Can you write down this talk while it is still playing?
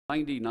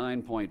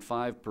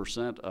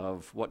99.5%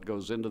 of what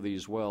goes into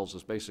these wells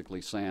is basically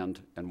sand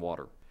and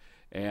water.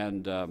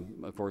 And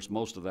of course,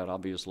 most of that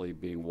obviously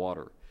being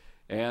water.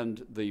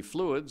 And the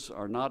fluids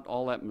are not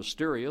all that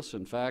mysterious.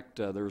 In fact,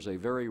 there's a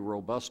very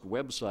robust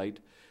website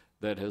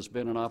that has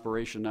been in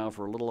operation now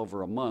for a little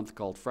over a month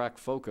called Frac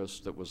Focus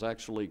that was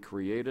actually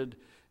created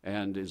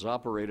and is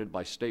operated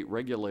by state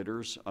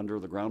regulators under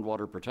the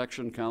Groundwater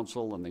Protection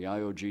Council and the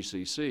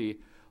IOGCC,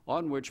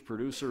 on which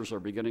producers are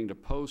beginning to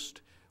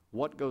post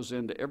what goes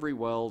into every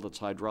well that's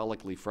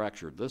hydraulically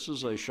fractured. This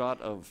is a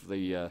shot of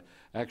the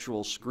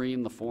actual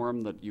screen, the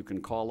form that you can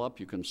call up.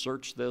 You can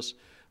search this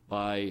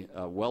by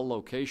well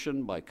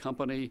location, by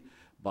company,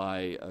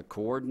 by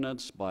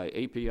coordinates, by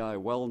API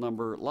well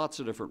number, lots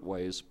of different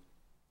ways,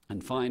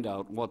 and find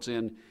out what's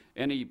in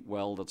any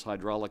well that's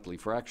hydraulically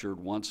fractured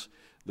once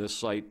this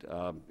site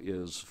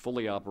is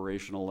fully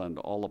operational and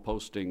all the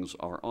postings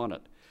are on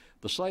it.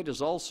 The site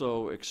is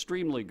also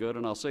extremely good,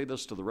 and I'll say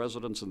this to the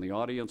residents in the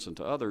audience and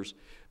to others,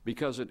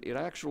 because it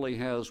actually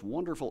has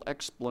wonderful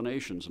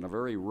explanations in a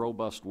very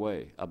robust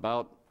way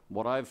about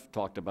what I've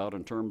talked about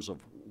in terms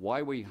of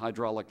why we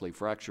hydraulically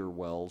fracture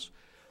wells,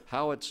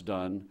 how it's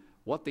done,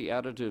 what the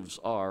additives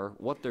are,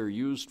 what they're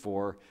used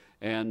for,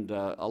 and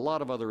a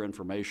lot of other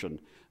information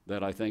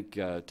that I think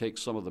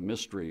takes some of the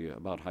mystery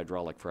about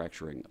hydraulic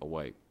fracturing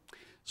away.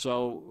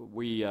 So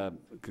we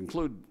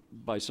conclude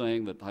by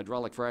saying that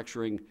hydraulic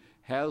fracturing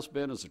has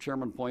been, as the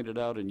chairman pointed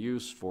out, in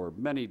use for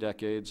many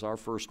decades. Our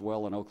first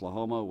well in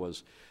Oklahoma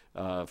was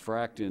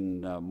fracked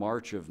in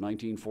March of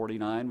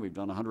 1949. We've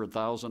done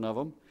 100,000 of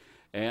them,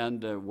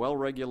 and well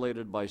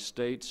regulated by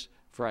states.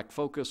 Frac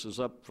Focus is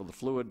up for the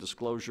fluid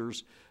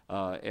disclosures,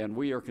 and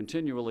we are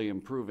continually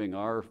improving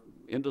our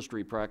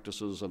industry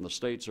practices, and the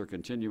states are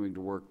continuing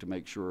to work to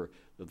make sure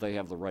that they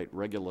have the right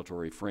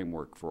regulatory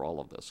framework for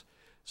all of this.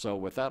 So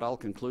with that, I'll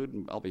conclude,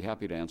 and I'll be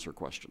happy to answer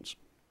questions.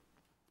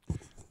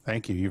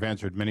 Thank you. You've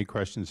answered many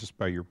questions just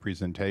by your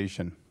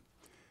presentation.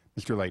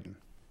 Mr. Layton.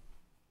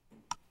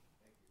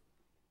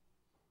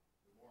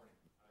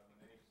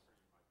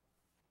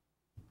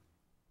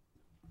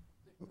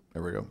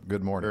 There we go.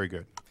 Good morning. Very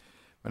good.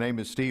 My name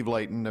is Steve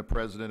Layton, the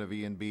president of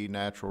E&B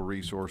Natural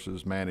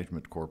Resources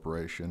Management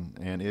Corporation,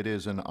 and it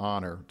is an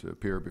honor to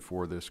appear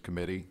before this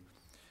committee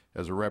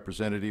as a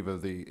representative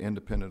of the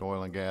independent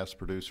oil and gas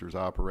producers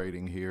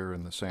operating here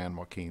in the San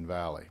Joaquin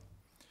Valley.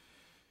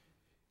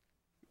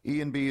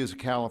 E&B is a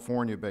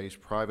California-based,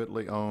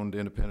 privately owned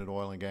independent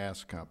oil and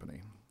gas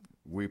company.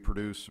 We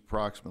produce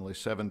approximately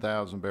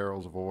 7,000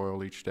 barrels of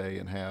oil each day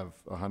and have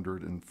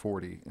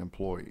 140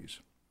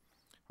 employees.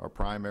 Our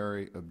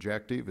primary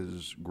objective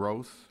is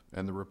growth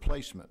and the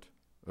replacement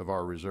of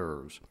our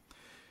reserves.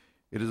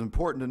 It is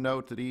important to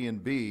note that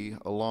E&B,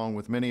 along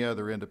with many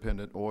other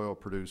independent oil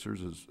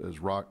producers, as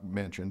Rock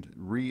mentioned,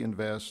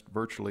 reinvest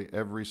virtually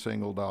every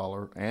single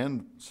dollar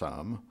and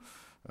some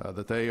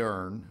that they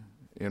earn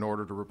in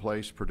order to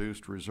replace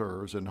produced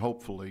reserves and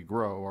hopefully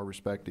grow our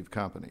respective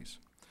companies.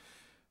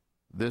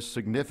 This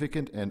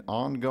significant and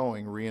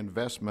ongoing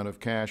reinvestment of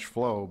cash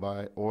flow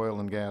by oil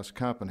and gas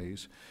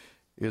companies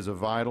is a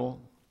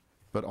vital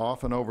but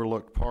often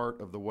overlooked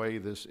part of the way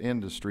this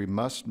industry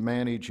must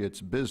manage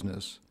its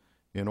business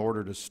in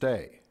order to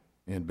stay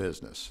in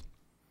business.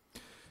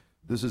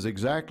 This is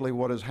exactly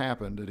what has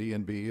happened at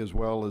E&B as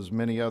well as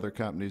many other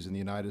companies in the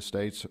United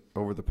States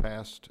over the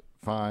past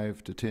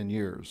 5 to 10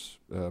 years,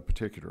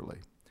 particularly.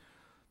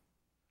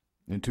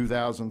 In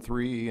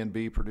 2003,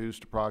 E&B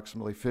produced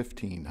approximately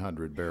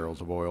 1,500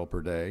 barrels of oil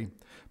per day,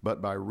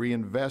 but by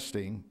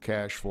reinvesting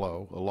cash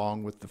flow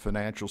along with the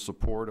financial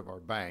support of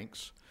our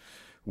banks,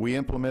 we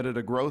implemented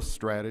a growth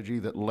strategy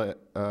that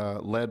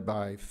led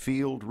by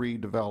field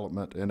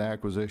redevelopment and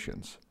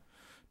acquisitions.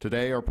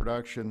 Today, our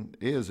production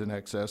is in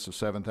excess of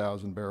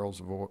 7,000 barrels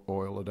of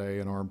oil a day,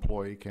 and our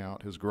employee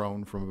count has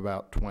grown from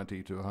about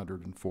 20 to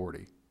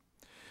 140.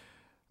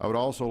 I would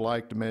also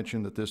like to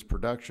mention that this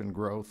production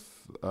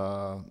growth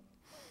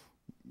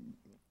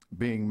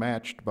being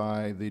matched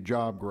by the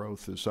job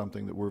growth is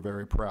something that we're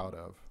very proud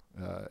of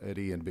at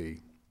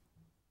E&B.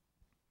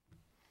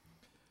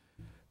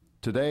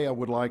 Today, I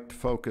would like to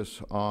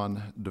focus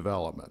on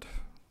development,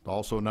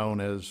 also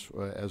known as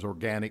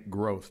organic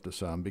growth to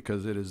some,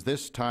 because it is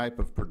this type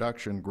of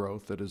production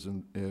growth that is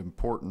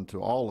important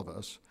to all of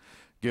us,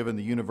 given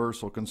the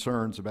universal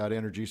concerns about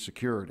energy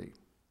security.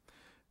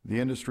 The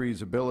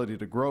industry's ability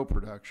to grow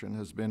production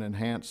has been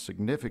enhanced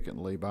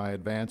significantly by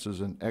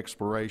advances in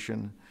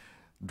exploration,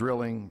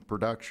 drilling,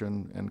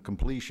 production, and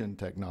completion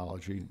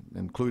technology,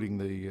 including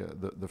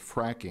the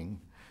fracking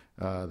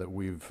that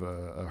we've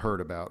heard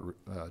about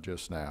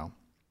just now.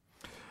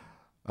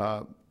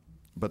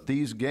 But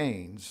these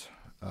gains,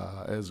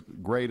 as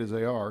great as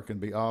they are, can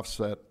be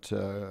offset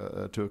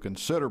to a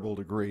considerable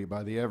degree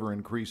by the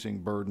ever-increasing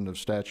burden of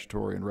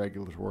statutory and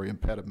regulatory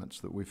impediments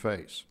that we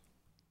face.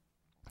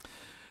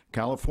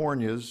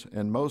 California's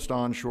and most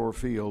onshore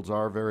fields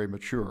are very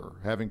mature,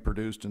 having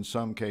produced in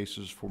some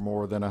cases for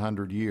more than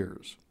 100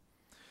 years.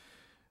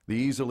 The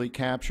easily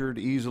captured,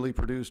 easily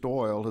produced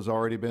oil has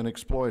already been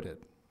exploited.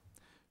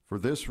 For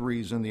this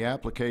reason, the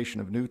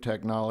application of new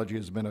technology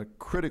has been a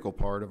critical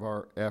part of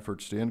our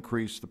efforts to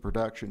increase the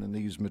production in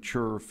these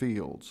mature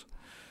fields.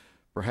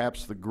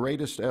 Perhaps the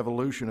greatest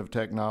evolution of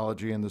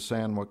technology in the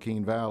San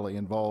Joaquin Valley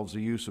involves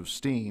the use of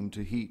steam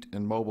to heat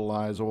and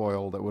mobilize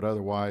oil that would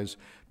otherwise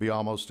be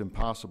almost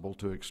impossible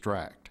to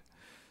extract.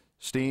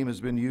 Steam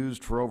has been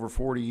used for over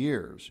 40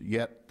 years,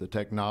 yet the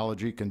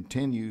technology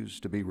continues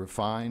to be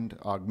refined,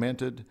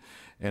 augmented,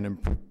 and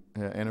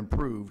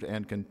improved,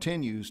 and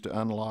continues to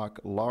unlock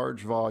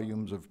large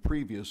volumes of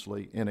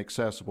previously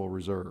inaccessible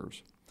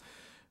reserves.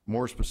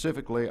 More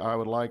specifically, I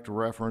would like to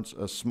reference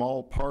a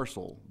small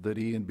parcel that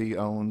E&B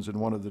owns in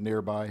one of the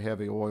nearby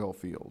heavy oil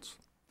fields.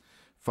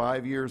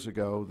 5 years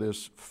ago,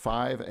 this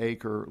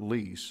 5-acre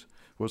lease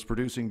was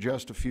producing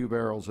just a few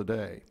barrels a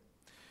day.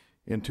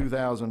 In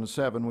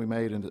 2007, we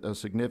made a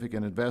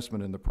significant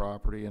investment in the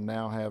property and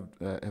now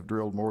have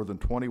drilled more than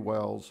 20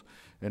 wells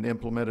and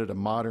implemented a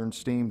modern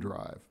steam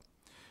drive.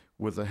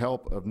 With the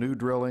help of new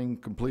drilling,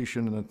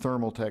 completion, and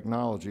thermal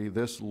technology,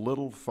 this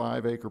little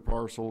 5-acre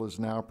parcel is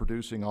now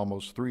producing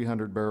almost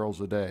 300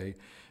 barrels a day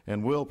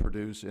and will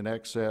produce in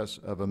excess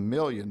of 1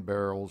 million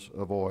barrels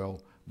of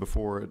oil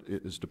before it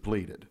is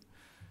depleted.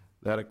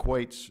 That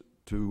equates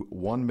to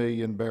 1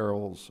 million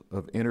barrels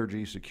of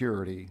energy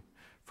security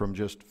from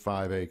just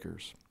 5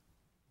 acres.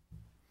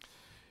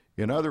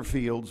 In other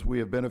fields, we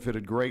have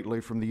benefited greatly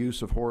from the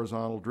use of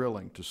horizontal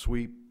drilling to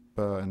sweep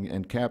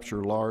and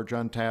capture large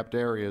untapped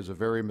areas of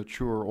very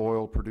mature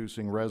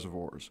oil-producing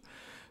reservoirs.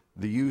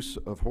 The use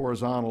of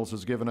horizontals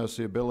has given us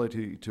the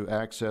ability to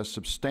access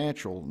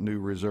substantial new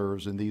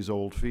reserves in these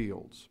old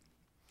fields.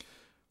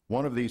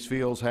 One of these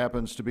fields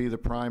happens to be the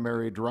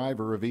primary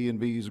driver of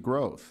E&B's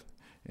growth,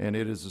 and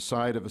it is the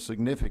site of a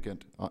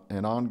significant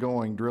and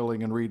ongoing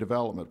drilling and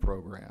redevelopment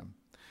program.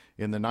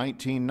 In the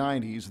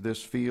 1990s,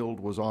 this field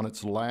was on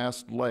its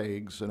last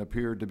legs and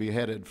appeared to be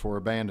headed for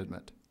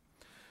abandonment.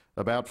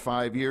 About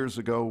 5 years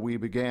ago, we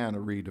began a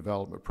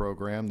redevelopment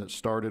program that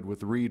started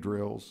with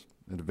re-drills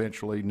and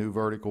eventually new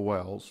vertical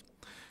wells.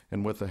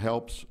 And with the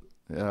help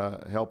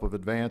of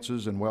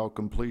advances in well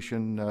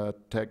completion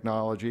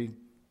technology,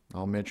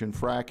 I'll mention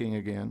fracking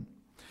again,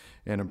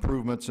 and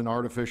improvements in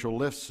artificial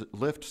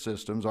lift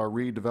systems, our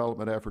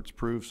redevelopment efforts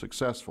proved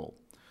successful.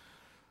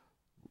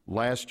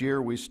 Last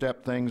year, we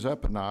stepped things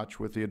up a notch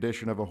with the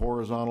addition of a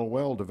horizontal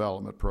well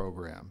development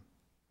program.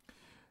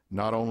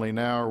 Not only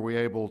now are we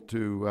able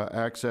to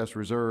access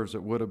reserves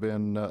that would have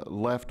been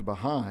left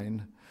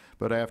behind,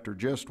 but after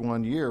just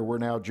 1 year, we're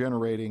now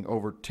generating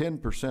over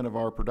 10% of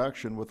our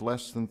production with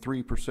less than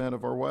 3%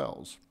 of our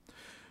wells.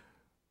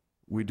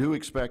 We do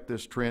expect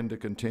this trend to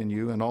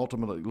continue and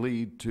ultimately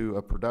lead to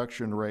a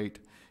production rate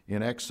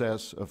in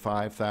excess of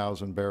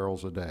 5,000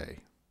 barrels a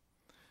day.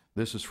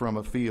 This is from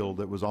a field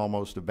that was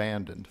almost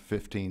abandoned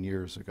 15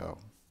 years ago.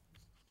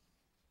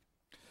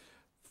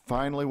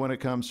 Finally, when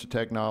it comes to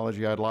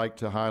technology, I'd like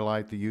to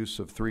highlight the use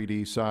of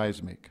 3D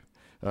seismic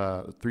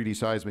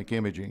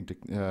imaging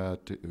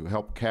to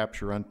help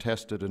capture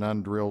untested and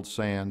undrilled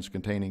sands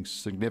containing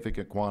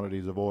significant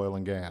quantities of oil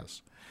and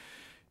gas.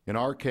 In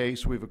our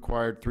case, we've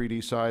acquired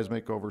 3D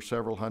seismic over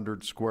several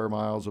hundred square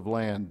miles of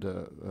land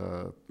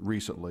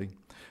recently,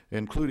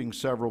 including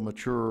several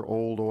mature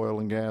old oil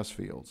and gas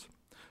fields,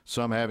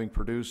 some having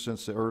produced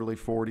since the early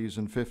 40s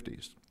and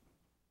 50s.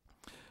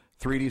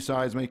 3D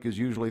seismic is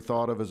usually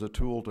thought of as a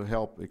tool to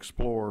help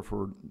explore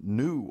for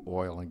new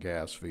oil and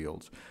gas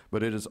fields,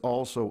 but it is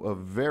also a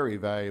very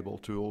valuable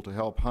tool to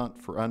help hunt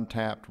for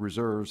untapped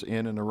reserves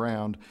in and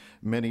around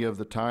many of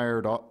the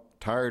tired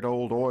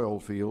old oil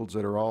fields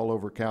that are all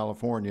over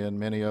California and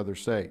many other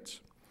states.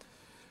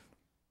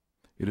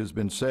 It has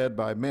been said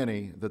by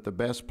many that the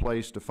best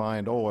place to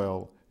find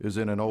oil is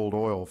in an old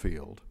oil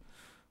field.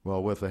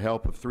 Well, with the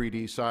help of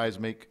 3D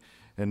seismic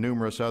and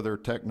numerous other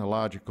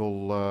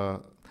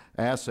technological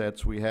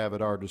assets we have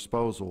at our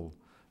disposal,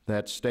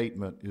 that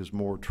statement is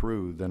more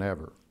true than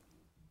ever.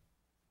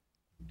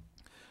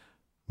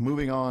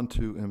 Moving on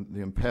to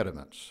the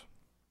impediments.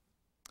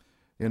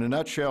 In a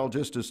nutshell,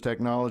 just as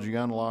technology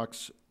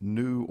unlocks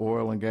new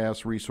oil and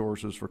gas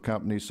resources for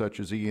companies such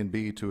as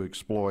E&B to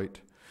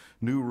exploit,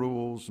 new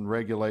rules and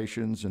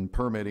regulations and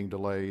permitting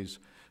delays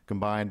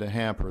combine to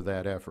hamper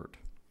that effort.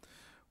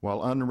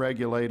 While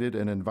unregulated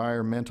and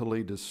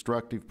environmentally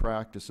destructive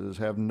practices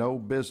have no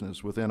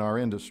business within our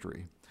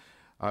industry,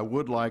 I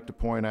would like to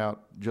point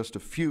out just a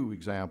few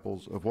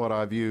examples of what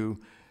I view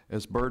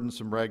as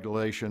burdensome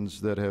regulations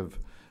that have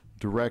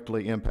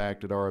directly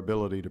impacted our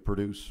ability to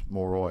produce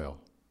more oil.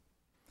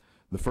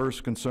 The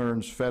first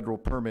concerns federal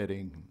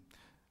permitting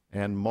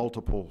and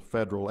multiple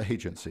federal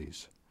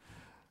agencies.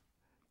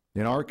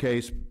 In our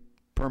case,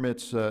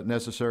 permits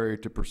necessary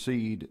to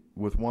proceed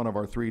with one of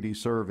our 3D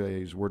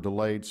surveys were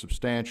delayed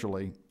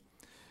substantially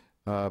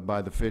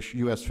by the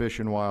U.S. Fish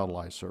and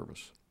Wildlife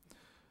Service.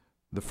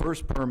 The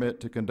first permit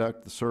to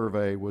conduct the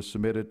survey was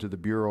submitted to the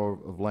Bureau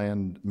of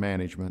Land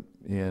Management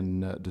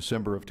in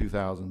December of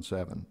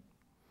 2007.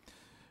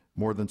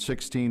 More than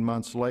 16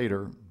 months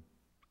later,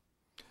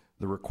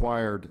 the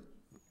required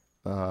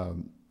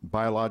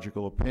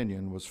biological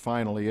opinion was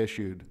finally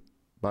issued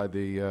by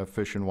the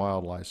Fish and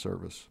Wildlife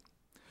Service.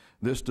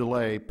 This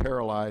delay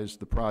paralyzed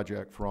the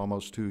project for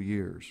almost 2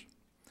 years.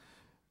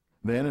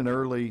 Then in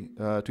early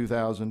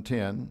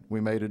 2010, we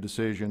made a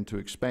decision to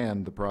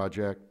expand the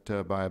project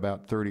by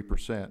about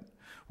 30%,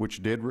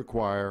 which did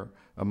require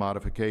a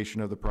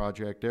modification of the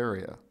project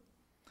area.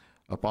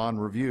 Upon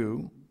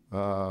review,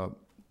 the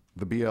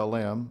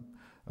BLM,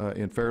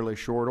 in fairly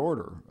short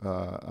order,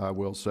 I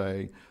will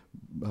say,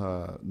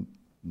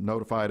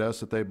 notified us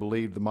that they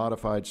believed the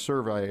modified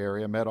survey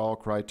area met all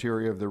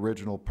criteria of the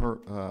original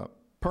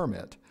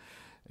permit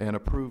and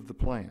approved the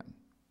plan.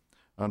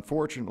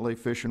 Unfortunately,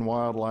 Fish and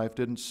Wildlife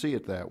didn't see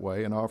it that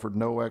way and offered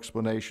no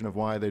explanation of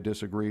why they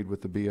disagreed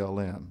with the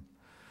BLM.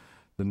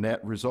 The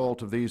net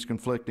result of these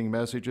conflicting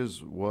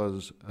messages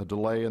was a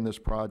delay in this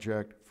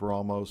project for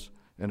almost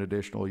an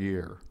additional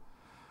year.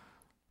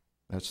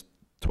 That's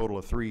a total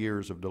of 3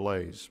 years of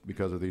delays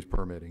because of these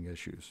permitting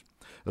issues.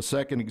 A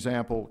second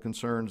example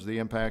concerns the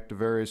impact of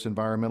various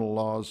environmental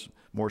laws,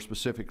 more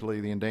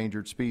specifically the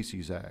Endangered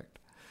Species Act.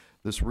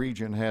 This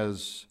region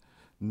has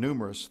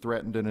numerous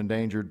threatened and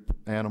endangered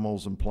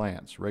animals and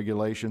plants.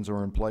 Regulations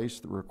are in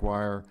place that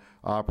require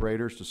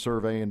operators to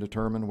survey and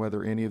determine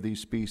whether any of these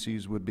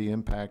species would be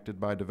impacted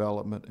by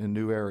development in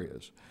new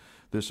areas.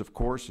 This, of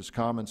course, is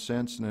common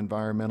sense and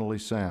environmentally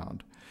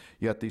sound.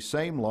 Yet these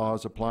same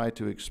laws apply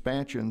to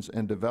expansions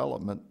and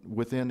development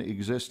within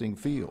existing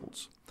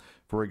fields.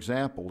 For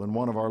example, in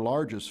one of our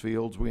largest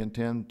fields, we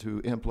intend to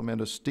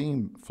implement a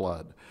steam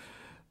flood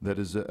that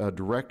is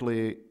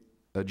directly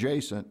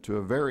adjacent to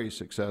a very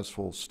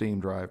successful steam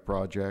drive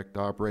project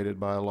operated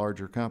by a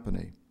larger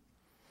company.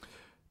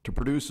 To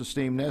produce the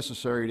steam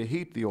necessary to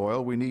heat the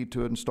oil, we need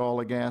to install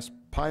a gas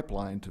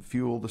pipeline to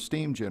fuel the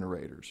steam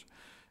generators.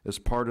 As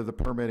part of the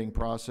permitting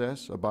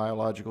process, a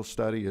biological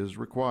study is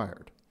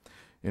required,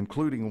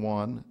 including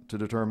one to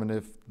determine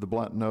if the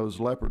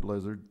blunt-nosed leopard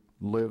lizard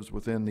lives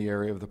within the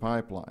area of the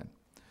pipeline.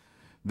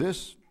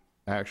 This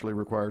actually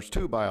requires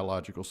 2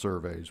 biological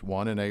surveys,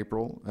 one in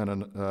April and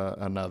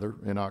another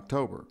in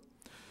October.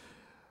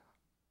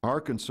 Our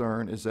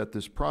concern is that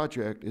this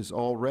project is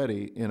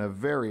already in a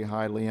very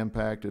highly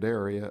impacted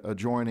area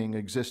adjoining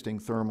existing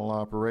thermal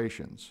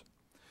operations.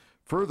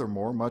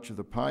 Furthermore, much of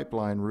the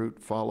pipeline route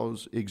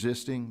follows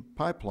existing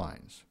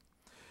pipelines.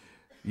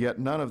 Yet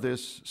none of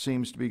this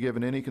seems to be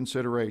given any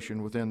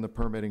consideration within the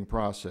permitting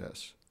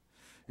process.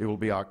 It will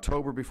be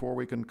October before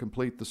we can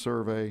complete the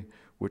survey,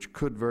 which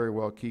could very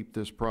well keep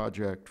this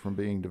project from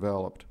being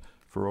developed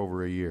for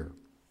over a year.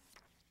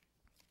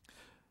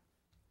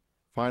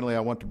 Finally,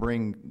 I want to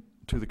bring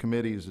to the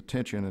committee's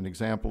attention an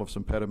example of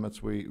some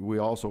impediments we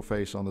also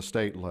face on the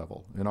state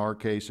level. In our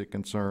case, it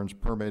concerns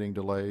permitting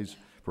delays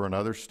for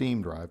another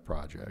steam drive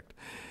project.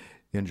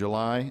 In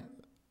July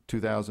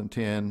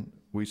 2010,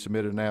 we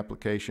submitted an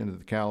application to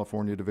the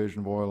California Division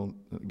of Oil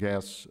and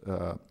Gas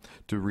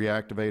to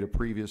reactivate a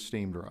previous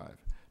steam drive.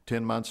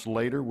 10 months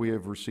later, we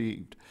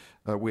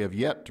have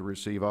yet to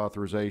receive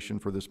authorization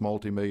for this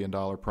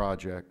multi-million-dollar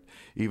project,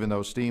 even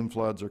though steam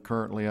floods are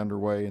currently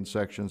underway in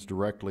sections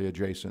directly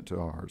adjacent to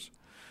ours.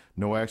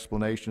 No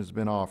explanation has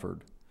been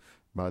offered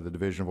by the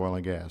Division of Oil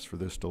and Gas for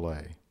this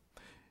delay.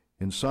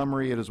 In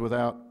summary, it is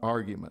without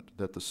argument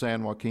that the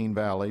San Joaquin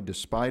Valley,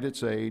 despite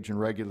its age and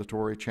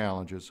regulatory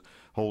challenges,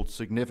 holds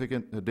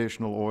significant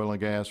additional oil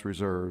and gas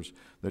reserves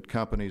that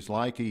companies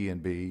like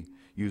E&B,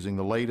 using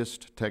the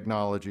latest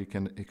technology,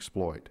 can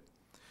exploit.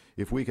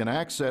 If we can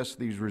access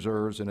these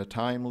reserves in a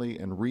timely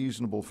and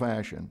reasonable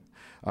fashion,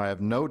 I have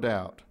no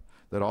doubt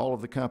that all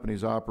of the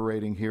companies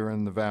operating here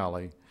in the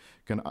valley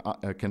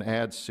can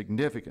add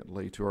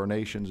significantly to our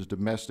nation's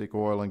domestic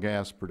oil and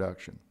gas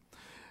production,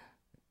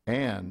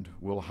 and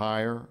will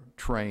hire,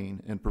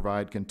 train, and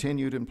provide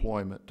continued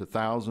employment to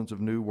thousands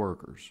of new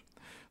workers.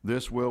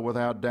 This will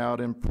without doubt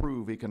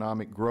improve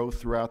economic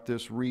growth throughout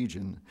this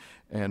region,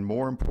 and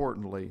more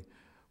importantly,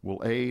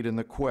 will aid in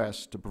the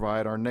quest to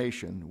provide our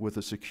nation with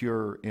a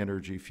secure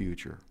energy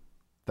future.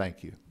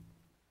 Thank you.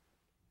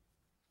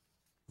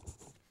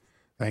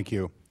 Thank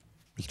you.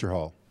 Mr.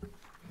 Hall.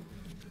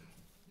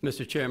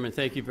 Mr. Chairman,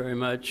 thank you very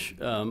much.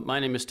 My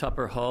name is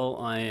Tupper Hull.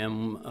 I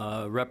am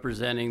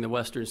representing the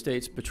Western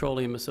States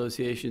Petroleum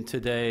Association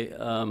today,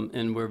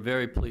 and we're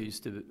very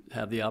pleased to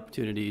have the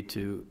opportunity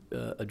to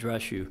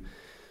address you.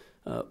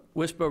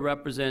 WSPA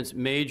represents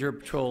major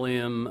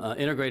petroleum,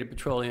 integrated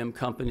petroleum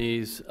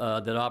companies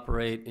that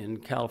operate in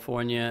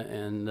California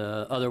and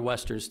other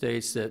Western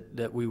states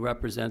that we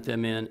represent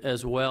them in,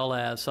 as well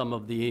as some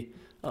of the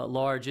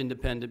large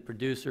independent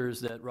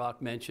producers that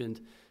Rock mentioned,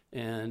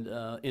 and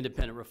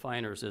independent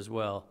refiners as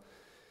well.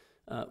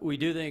 We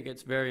do think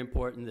it's very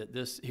important that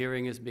this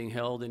hearing is being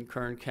held in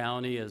Kern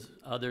County. As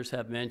others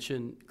have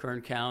mentioned,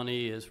 Kern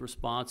County is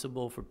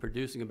responsible for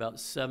producing about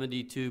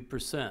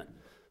 72%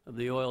 of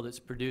the oil that's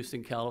produced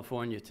in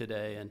California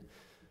today. And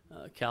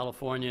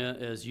California,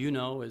 as you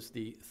know, is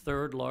the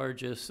 3rd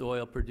largest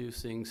oil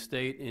producing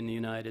state in the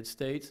United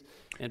States.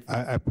 And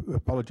I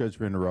apologize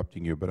for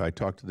interrupting you, but I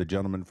talked to the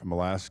gentleman from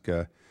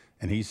Alaska,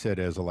 And he said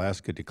as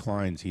Alaska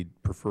declines,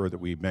 he'd prefer that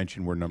we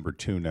mention we're number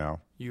 2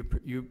 now. You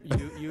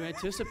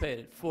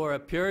anticipated. For a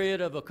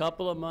period of a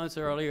couple of months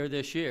earlier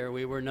this year,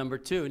 we were number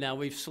 2. Now,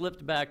 we've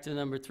slipped back to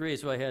number 3,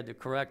 so I had to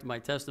correct my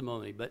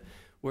testimony, but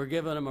we're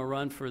giving them a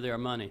run for their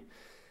money.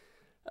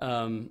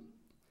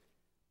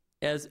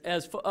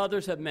 As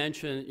others have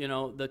mentioned, you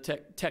know, the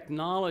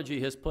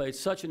technology has played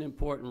such an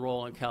important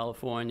role in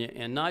California,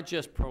 and not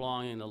just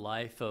prolonging the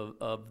life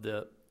of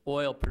the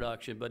oil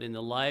production, but in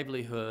the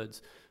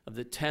livelihoods of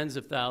the tens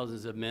of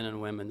thousands of men and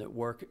women that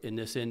work in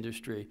this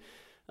industry.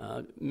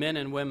 Men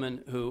and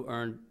women who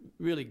earn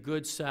really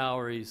good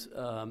salaries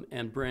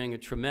and bring a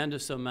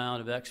tremendous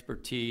amount of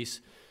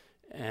expertise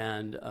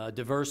and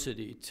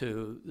diversity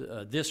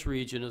to this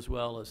region as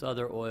well as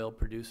other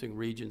oil-producing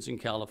regions in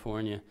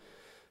California.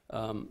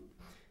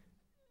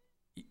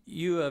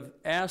 You have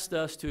asked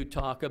us to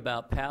talk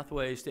about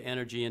pathways to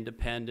energy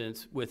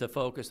independence with a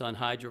focus on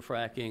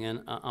hydrofracking,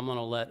 and I'm going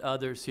to let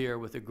others here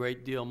with a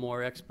great deal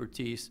more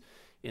expertise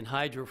in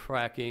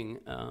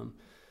hydrofracking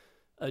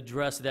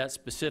address that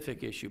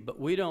specific issue. But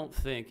we don't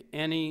think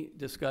any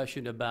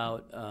discussion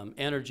about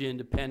energy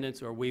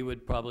independence, or we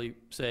would probably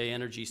say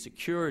energy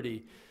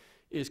security,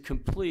 is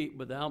complete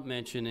without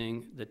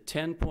mentioning the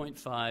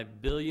 10.5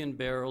 billion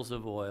barrels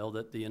of oil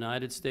that the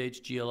United States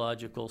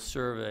Geological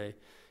Survey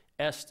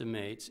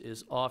estimates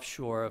is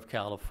offshore of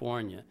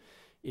California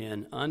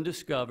in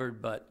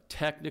undiscovered but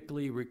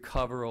technically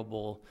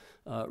recoverable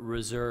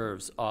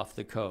reserves off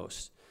the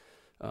coast.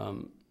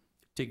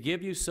 To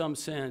give you some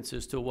sense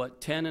as to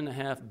what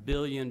 10.5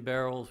 billion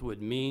barrels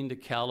would mean to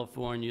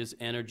California's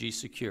energy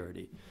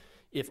security,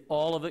 if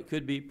all of it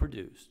could be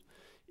produced,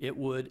 it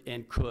would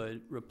and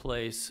could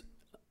replace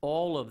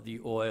all of the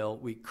oil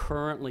we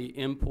currently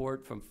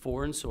import from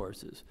foreign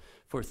sources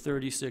for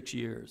 36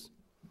 years.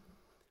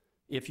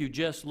 If you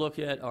just look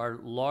at our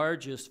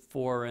largest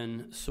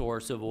foreign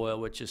source of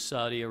oil, which is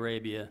Saudi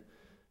Arabia,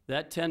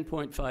 that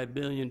 10.5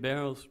 billion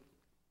barrels,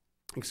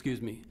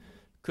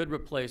 could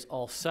replace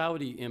all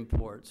Saudi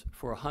imports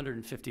for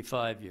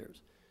 155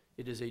 years.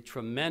 It is a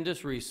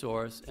tremendous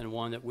resource and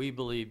one that we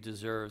believe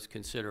deserves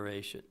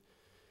consideration.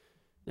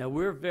 Now,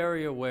 we're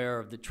very aware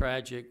of the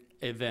tragic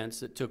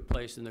events that took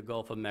place in the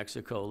Gulf of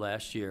Mexico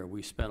last year.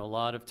 We spent a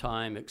lot of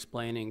time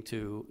explaining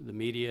to the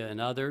media and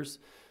others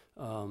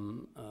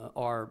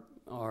our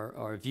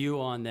view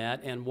on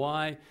that and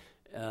why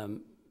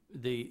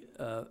the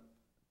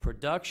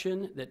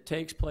production that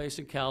takes place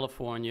in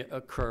California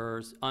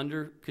occurs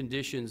under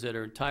conditions that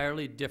are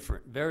entirely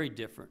different, very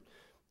different,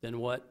 than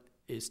what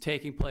is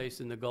taking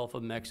place in the Gulf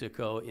of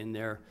Mexico in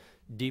their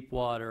deep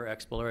water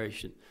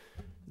exploration.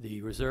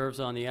 The reserves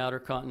on the outer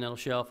continental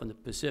shelf and the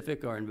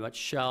Pacific are in much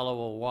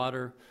shallower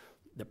water.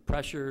 The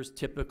pressures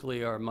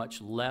typically are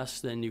much less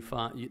than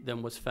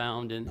was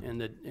found in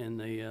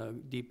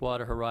the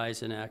Deepwater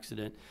Horizon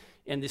accident.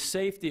 And the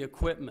safety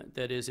equipment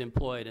that is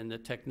employed and the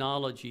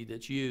technology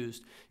that's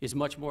used is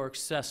much more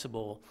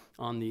accessible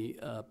on the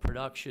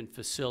production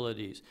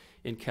facilities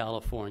in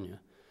California.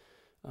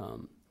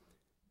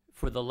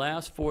 For the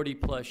last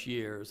 40-plus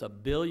years, 1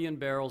 billion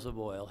barrels of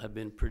oil have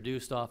been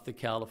produced off the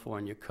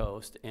California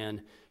coast,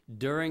 and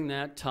during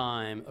that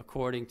time,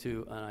 according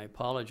to, and I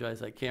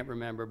apologize, I can't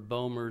remember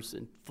Boehmer's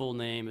full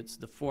name, it's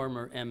the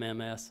former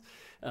MMS,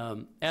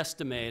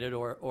 estimated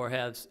or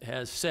has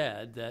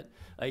said that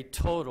a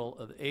total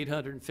of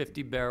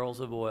 850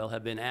 barrels of oil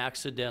have been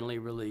accidentally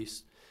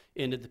released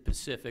into the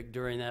Pacific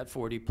during that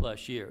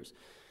 40-plus years.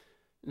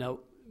 Now,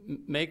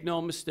 make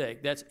no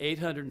mistake, that's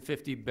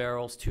 850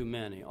 barrels too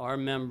many. Our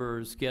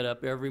members get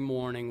up every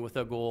morning with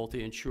a goal to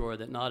ensure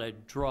that not a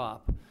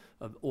drop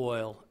of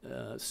oil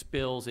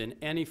spills in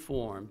any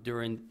form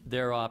during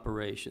their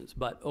operations.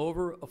 But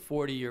over a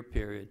 40-year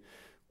period,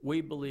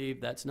 we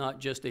believe that's not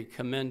just a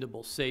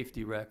commendable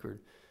safety record,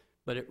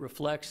 but it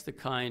reflects the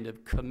kind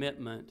of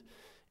commitment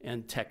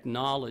and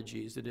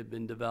technologies that have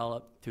been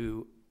developed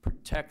to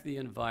protect the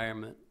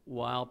environment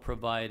while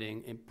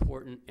providing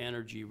important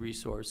energy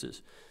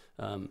resources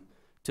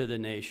to the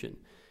nation.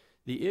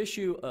 The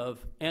issue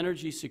of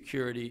energy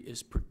security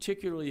is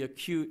particularly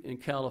acute in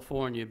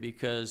California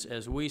because,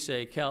 as we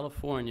say,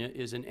 California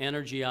is an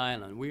energy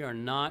island. We are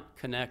not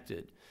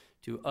connected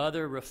to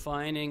other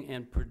refining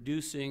and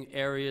producing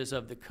areas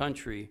of the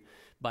country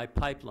by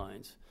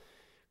pipelines.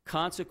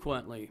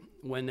 Consequently,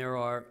 when there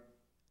are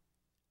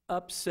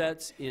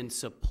upsets in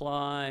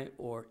supply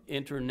or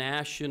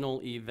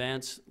international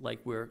events like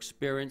we're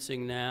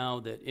experiencing now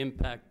that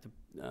impact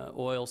the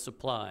oil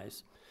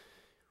supplies,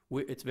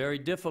 it's very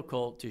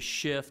difficult to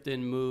shift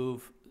and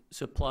move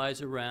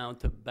supplies around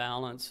to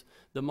balance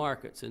the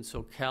markets. And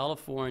so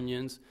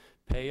Californians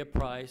pay a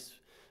price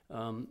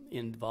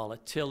in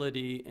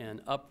volatility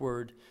and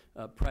upward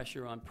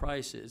pressure on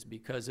prices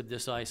because of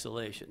this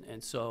isolation.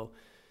 And so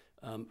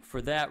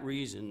for that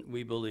reason,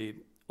 we believe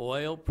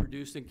oil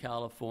produced in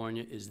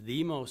California is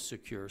the most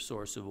secure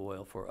source of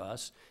oil for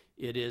us.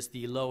 It is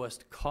the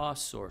lowest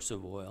cost source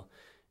of oil.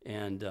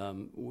 And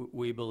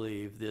we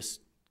believe this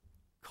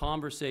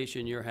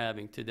conversation you're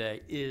having today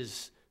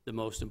is the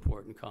most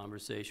important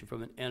conversation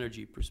from an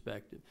energy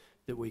perspective.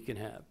 that we can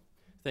have.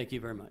 Thank you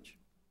very much.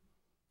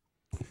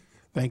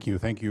 Thank you.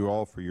 Thank you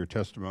all for your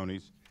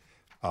testimonies.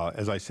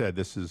 As I said,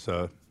 this is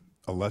a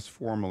less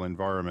formal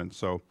environment,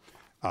 so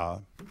I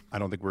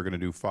don't think we're going to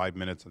do 5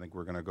 minutes. I think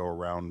we're going to go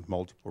around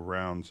multiple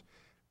rounds,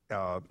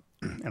 and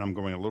I'm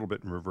going a little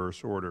bit in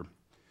reverse order.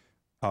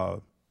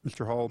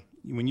 Mr. Hull,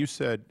 when you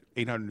said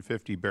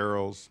 850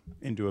 barrels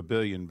into 1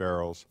 billion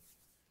barrels,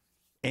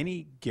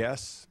 any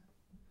guess,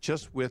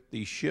 just with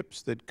the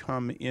ships that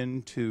come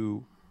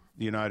into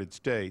the United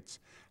States,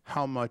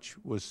 how much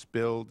was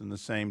spilled in the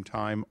same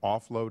time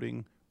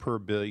offloading per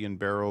billion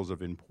barrels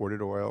of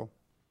imported oil?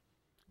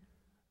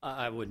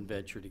 I wouldn't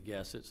venture to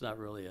guess. It's not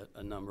really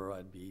a number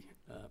I'd be,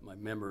 my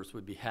members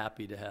would be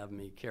happy to have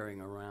me carrying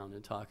around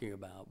and talking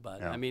about.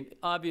 But, Yeah. I mean,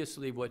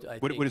 obviously what I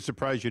Would think... it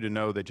surprise you to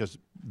know that just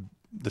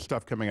the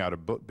stuff coming out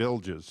of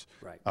bilges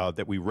Right.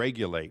 that we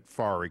regulate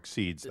far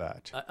exceeds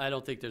that? I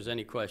don't think there's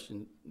any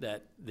question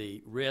that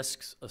the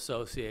risks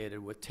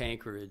associated with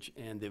tankerage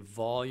and the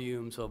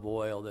volumes of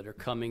oil that are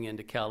coming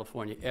into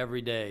California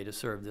every day to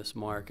serve this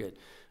market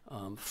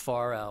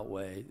far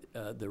outweigh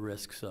the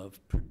risks of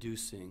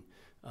producing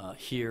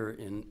here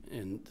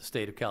in the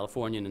state of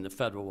California and in the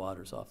federal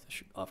waters off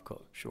the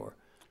shore.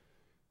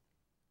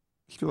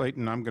 Mr.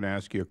 Layton, I'm going to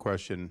ask you a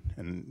question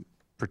and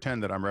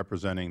pretend that I'm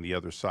representing the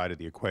other side of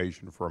the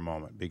equation for a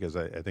moment, because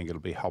I think it'll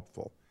be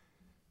helpful.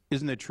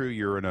 Isn't it true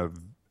you're in an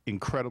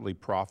incredibly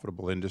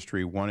profitable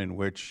industry, one in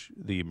which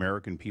the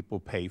American people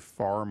pay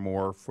far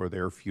more for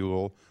their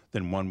fuel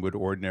than one would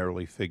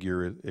ordinarily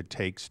figure it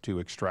takes to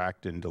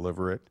extract and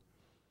deliver it?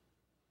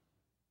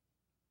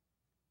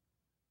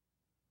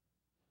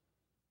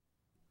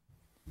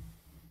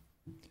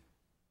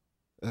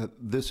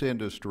 This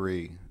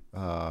industry,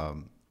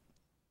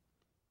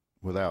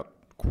 without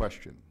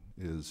question,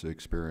 is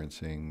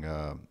experiencing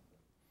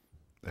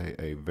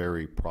a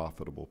very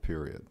profitable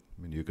period.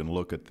 I mean, you can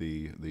look at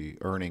the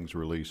earnings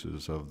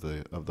releases of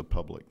the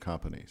public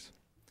companies.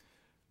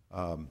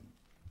 I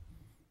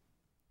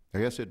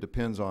guess it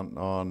depends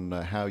on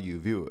how you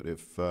view it.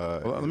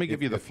 Well, let me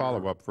give you the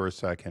follow-up for a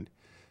second.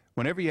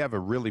 Whenever you have a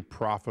really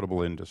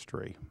profitable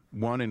industry,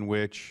 one in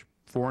which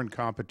foreign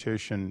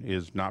competition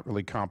is not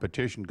really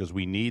competition because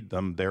we need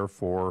them,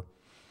 therefore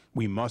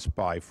we must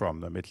buy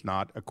from them. It's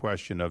not a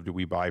question of do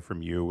we buy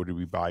from you or do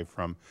we buy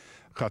from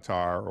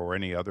Qatar or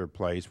any other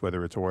place,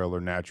 whether it's oil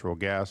or natural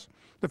gas.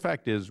 The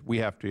fact is we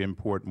have to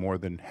import more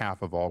than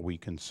half of all we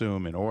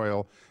consume in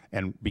oil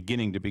and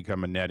beginning to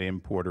become a net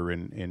importer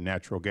in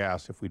natural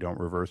gas if we don't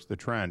reverse the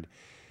trend.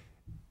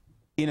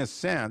 In a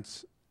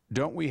sense,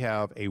 don't we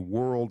have a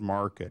world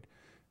market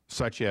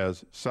such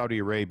as Saudi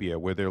Arabia,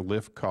 where their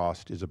lift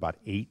cost is about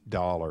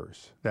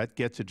 $8. That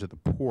gets it to the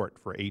port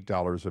for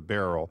 $8 a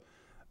barrel.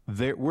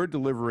 We're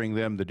delivering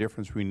them the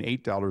difference between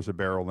 $8 a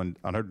barrel and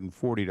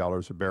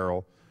 $140 a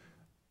barrel.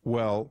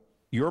 Well,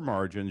 your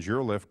margins,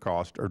 your lift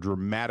costs are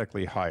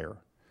dramatically higher.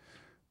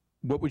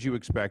 What would you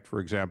expect, for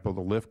example,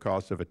 the lift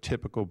cost of a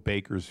typical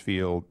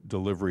Bakersfield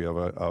delivery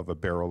of a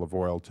barrel of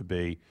oil to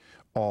be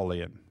all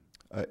in?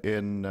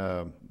 In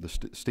the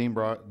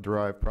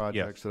steam-derived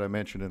projects Yes. that I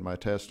mentioned in my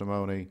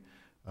testimony,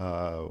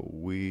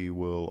 we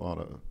will, on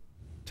a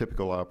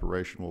typical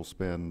operation, will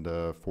spend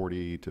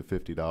 $40 to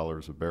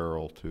 $50 a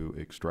barrel to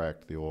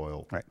extract the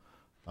oil, right,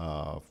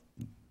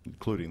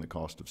 including the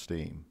cost of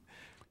steam.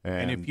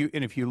 And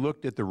if you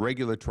looked at the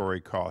regulatory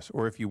costs,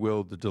 or if you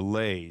will, the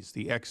delays,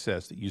 the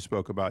excess that you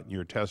spoke about in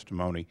your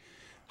testimony,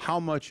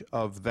 how much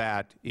of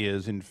that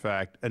is, in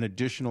fact, an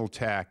additional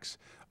tax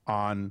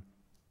on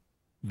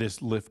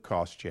this lift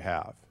cost you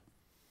have?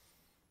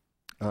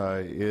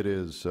 It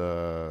is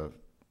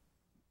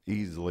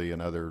easily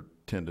another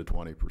 10 to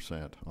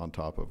 20% on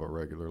top of our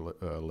regular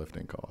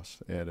lifting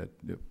costs. And it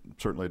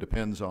certainly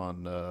depends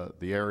on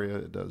the area.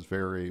 It does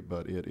vary,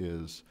 but it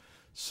is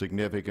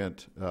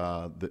significant.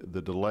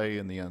 The delay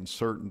and the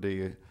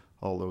uncertainty,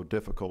 although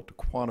difficult to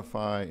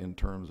quantify in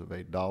terms of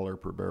a dollar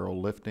per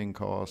barrel lifting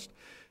cost,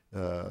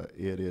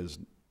 it is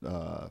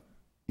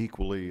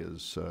equally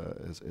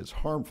as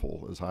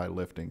harmful as high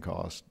lifting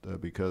cost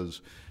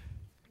because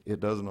it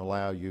doesn't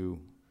allow you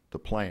to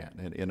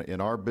plan. And in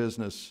our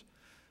business,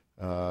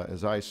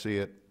 as I see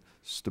it,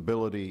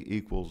 stability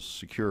equals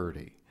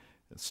security.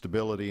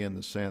 Stability in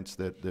the sense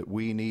that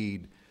we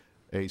need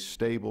a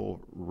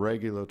stable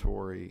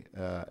regulatory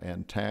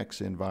and tax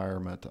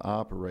environment to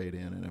operate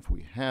in, and if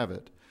we have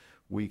it,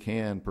 we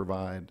can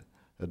provide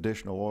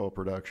additional oil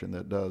production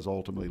that does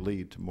ultimately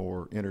lead to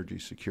more energy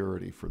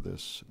security for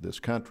this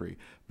country.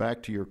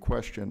 Back to your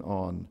question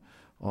on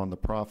the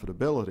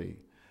profitability,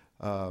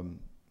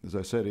 as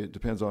I said, it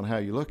depends on how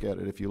you look at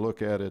it. If you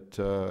look at it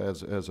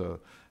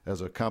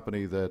as a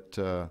company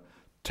that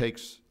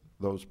takes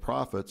those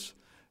profits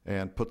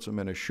and puts them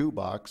in a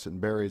shoebox and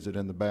buries it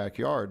in the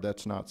backyard,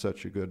 that's not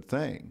such a good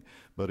thing.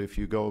 But if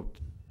you go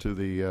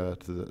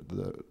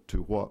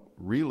to what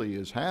really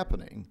is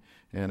happening,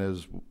 and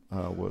as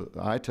what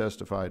I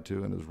testified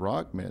to and as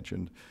Rock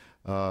mentioned,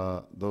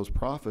 those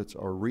profits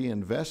are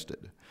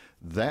reinvested.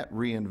 That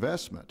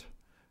reinvestment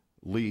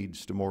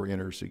leads to more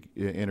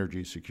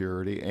energy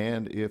security.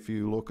 And if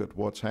you look at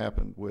what's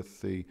happened with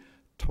the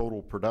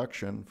total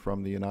production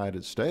from the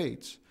United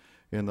States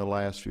in the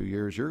last few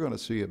years, you're going to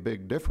see a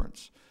big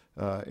difference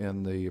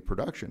in the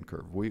production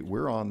curve.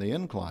 We're on the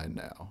incline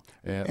now.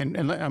 And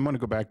I'm going to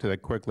go back to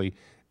that quickly.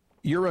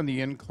 You're on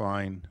the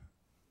incline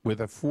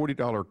with a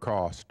 $40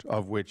 cost,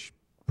 of which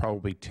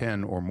probably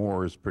 10 or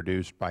more is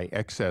produced by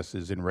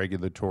excesses in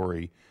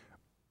regulatory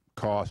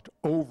cost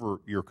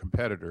over your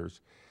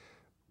competitors,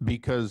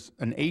 because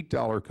an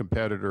 $8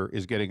 competitor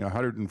is getting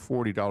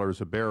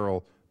 $140 a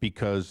barrel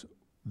because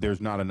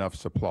there's not enough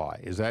supply.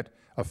 Is that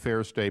a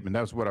fair statement?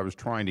 That's what I was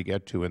trying to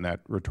get to in that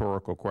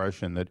rhetorical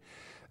question, that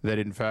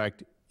in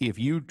fact, if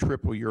you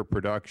triple your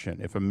production,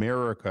 if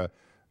America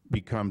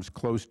becomes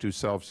close to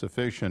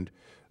self-sufficient,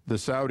 the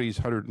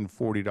Saudis'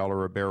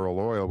 $140 a barrel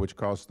oil, which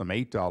costs them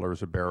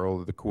 $8 a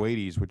barrel, the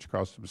Kuwaitis, which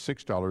costs them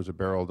 $6 a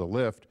barrel to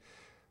lift,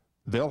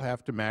 they'll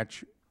have to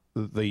match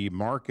the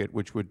market,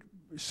 which would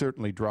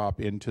certainly drop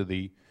into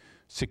the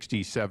 $60,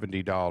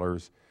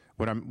 $70.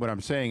 What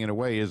I'm saying in a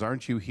way is,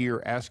 aren't you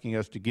here asking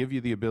us to give you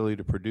the ability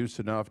to produce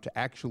enough to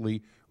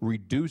actually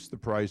reduce the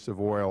price of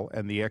oil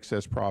and the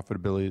excess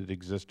profitability that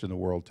exists in the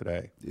world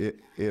today?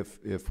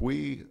 If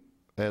we,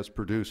 as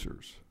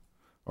producers,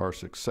 are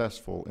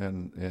successful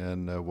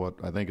in what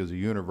I think is a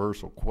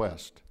universal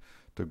quest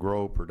to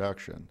grow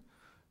production,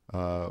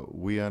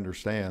 we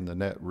understand the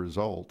net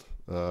result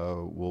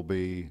will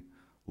be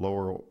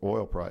lower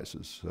oil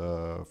prices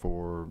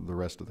for the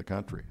rest of the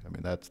country. I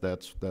mean,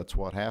 that's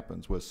what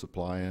happens with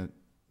supply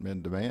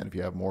and demand. If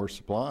you have more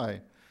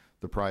supply,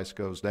 the price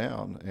goes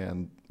down,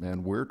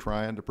 and we're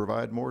trying to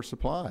provide more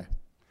supply.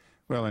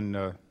 Well, and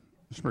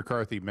Mr.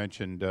 McCarthy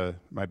mentioned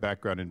my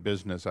background in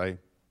business. I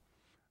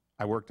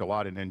worked a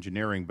lot in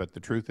engineering, but the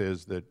truth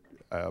is that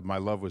my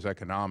love was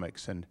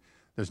economics, and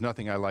there's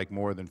nothing I like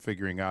more than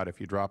figuring out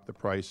if you drop the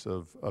price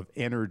of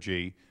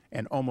energy,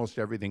 and almost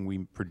everything we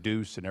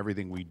produce and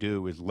everything we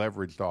do is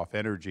leveraged off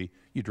energy,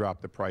 you drop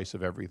the price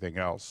of everything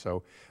else.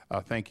 So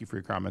thank you for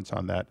your comments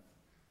on that.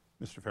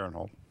 Mr.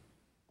 Farenthold.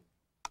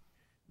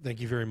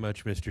 Thank you very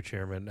much, Mr.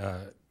 Chairman.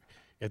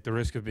 At the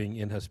risk of being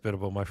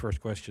inhospitable, my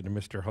first question to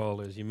Mr. Hull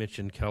is, you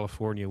mentioned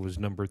California was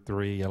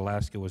 #3,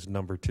 Alaska was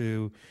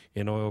 #2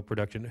 in oil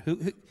production.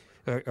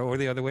 Or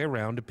the other way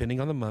around,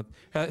 depending on the month.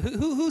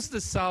 Who's the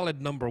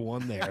solid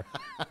 #1 there?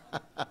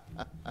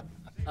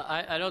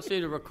 I don't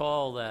seem to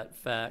recall that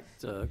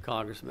fact,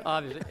 Congressman.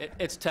 Obviously,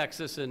 it's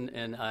Texas,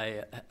 and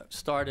I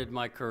started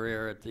my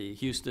career at the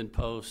Houston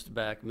Post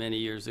back many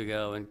years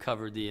ago and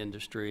covered the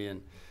industry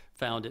and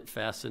found it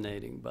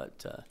fascinating.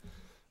 But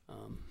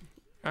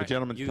the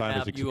gentleman's time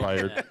has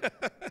expired.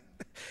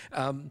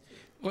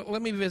 Well,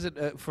 let me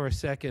visit for a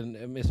second,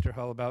 Mr.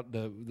 Hull, about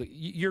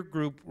your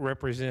group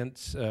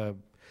represents a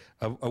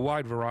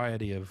wide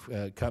variety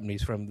of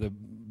companies, from the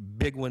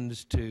big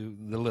ones to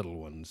the little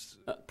ones.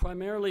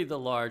 Primarily the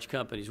large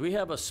companies. We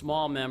have a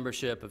small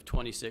membership of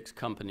 26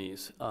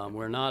 companies.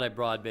 We're not a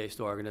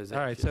broad-based organization.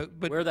 All right,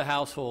 but we're the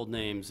household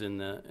names in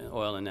the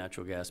oil and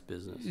natural gas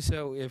business.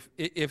 So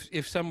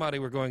if somebody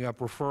were going up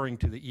referring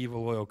to the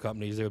evil oil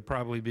companies, they would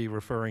probably be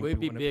referring We'd to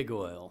be big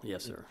oil,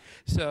 yes, sir.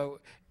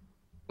 So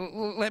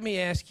let me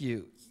ask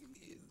you,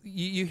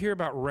 you hear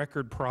about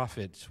record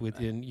profits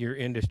within your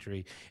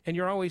industry, and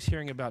you're always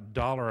hearing about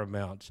dollar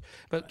amounts.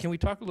 But can we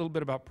talk a little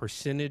bit about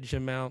percentage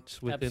amounts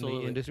within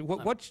Absolutely. the industry?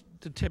 What's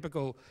the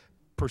typical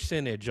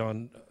percentage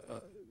on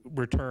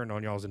return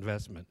on y'all's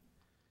investment?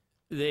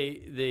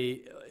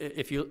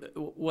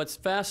 What's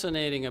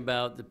fascinating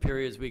about the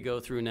periods we go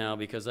through now,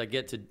 because I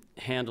get to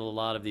handle a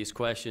lot of these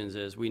questions,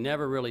 is we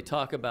never really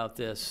talk about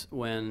this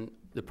when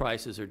the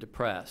prices are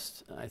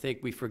depressed. I think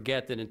we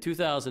forget that in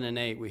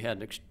 2008 we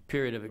had a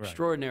period of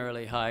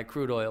extraordinarily high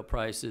crude oil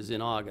prices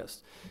in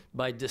August.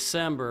 By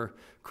December,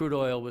 crude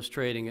oil was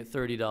trading at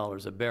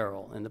 $30 a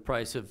barrel, and the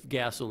price of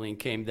gasoline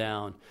came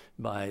down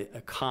by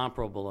a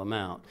comparable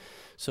amount.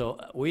 So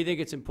we think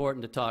it's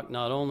important to talk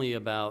not only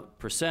about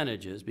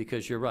percentages,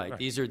 because you're right,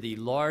 these are the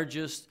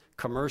largest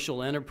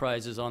commercial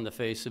enterprises on the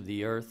face of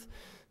the earth.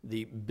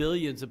 The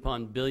billions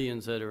upon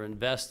billions that are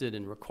invested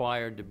and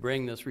required to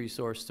bring this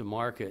resource to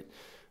market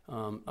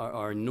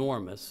are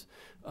enormous.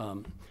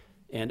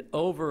 And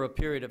over a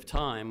period of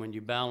time, when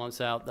you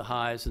balance out the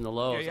highs and the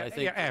lows, I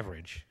think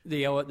average.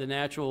 The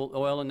natural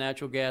oil and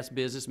natural gas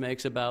business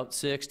makes about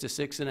 6 to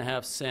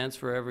 6.5 cents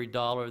for every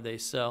dollar they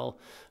sell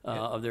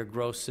of their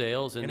gross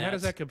sales. And how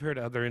does that compare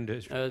to other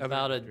industries?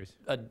 About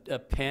a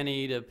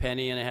penny to a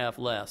penny and a half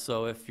less.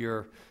 So if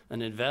you're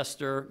an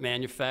investor,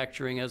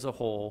 manufacturing as a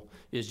whole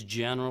is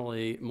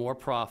generally more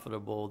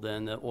profitable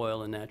than the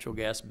oil and natural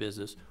gas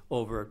business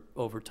over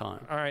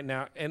time. All right,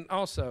 now, and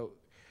also,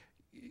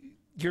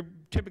 you're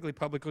typically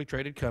publicly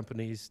traded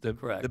companies, the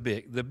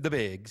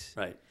bigs,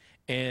 Right.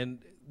 and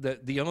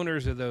the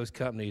owners of those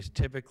companies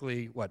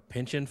typically, what,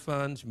 pension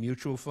funds,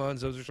 mutual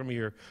funds? Those are some of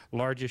your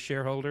largest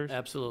shareholders?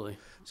 Absolutely.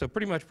 So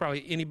pretty much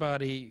probably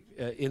anybody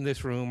in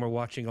this room or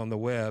watching on the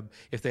web,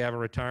 if they have a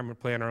retirement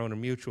plan or own a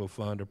mutual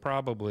fund, are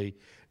probably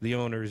the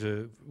owners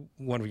of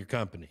one of your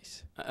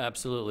companies.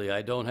 Absolutely.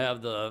 I don't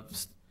have the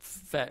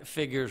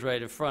figures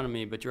right in front of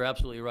me, but you're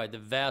absolutely right. The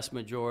vast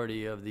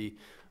majority of the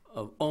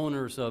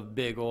owners of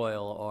big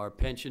oil are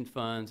pension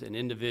funds and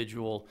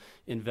individual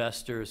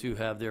investors who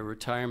have their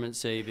retirement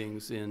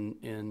savings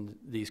in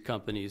these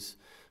companies'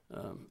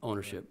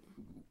 ownership.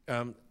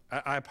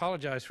 I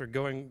apologize for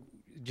going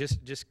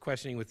just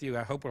questioning with you.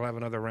 I hope we'll have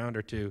another round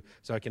or two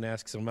so I can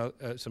ask some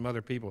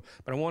other people.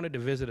 But I wanted to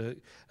visit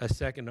a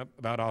second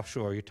about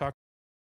offshore. You talked